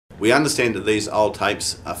We understand that these old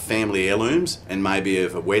tapes are family heirlooms and maybe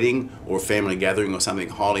of a wedding or a family gathering or something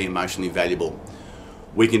highly emotionally valuable.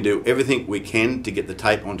 We can do everything we can to get the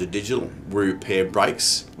tape onto digital. We repair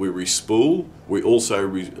breaks, we re-spool, we also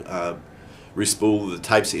re-spool the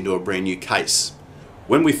tapes into a brand new case.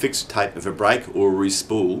 When we fix a tape of a break or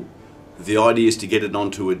re-spool, the idea is to get it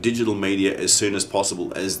onto a digital media as soon as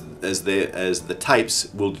possible, as the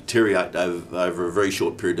tapes will deteriorate over a very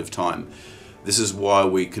short period of time. This is why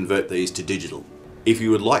we convert these to digital. If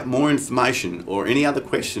you would like more information or any other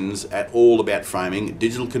questions at all about framing,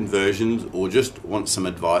 digital conversions, or just want some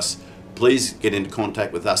advice, please get into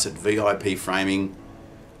contact with us at VIP Framing.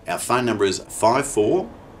 Our phone number is 54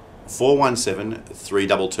 417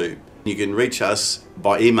 322. You can reach us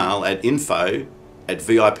by email at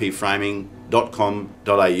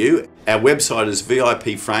info@vipframing.com.au. Our website is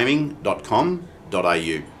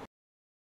vipframing.com.au.